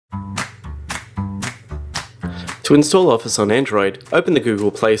To install Office on Android, open the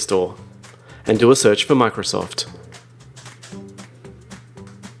Google Play Store and do a search for Microsoft.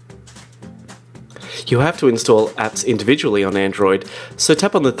 You have to install apps individually on Android, so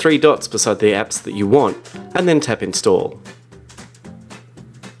tap on the three dots beside the apps that you want and then tap Install.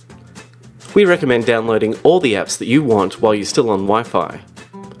 We recommend downloading all the apps that you want while you're still on Wi-Fi,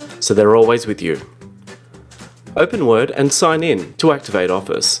 so they're always with you. Open Word and sign in to activate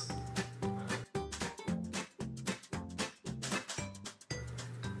Office.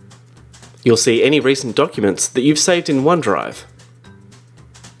 You'll see any recent documents that you've saved in OneDrive.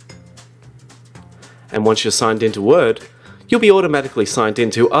 And once you're signed into Word, you'll be automatically signed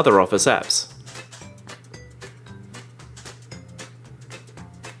into other Office apps.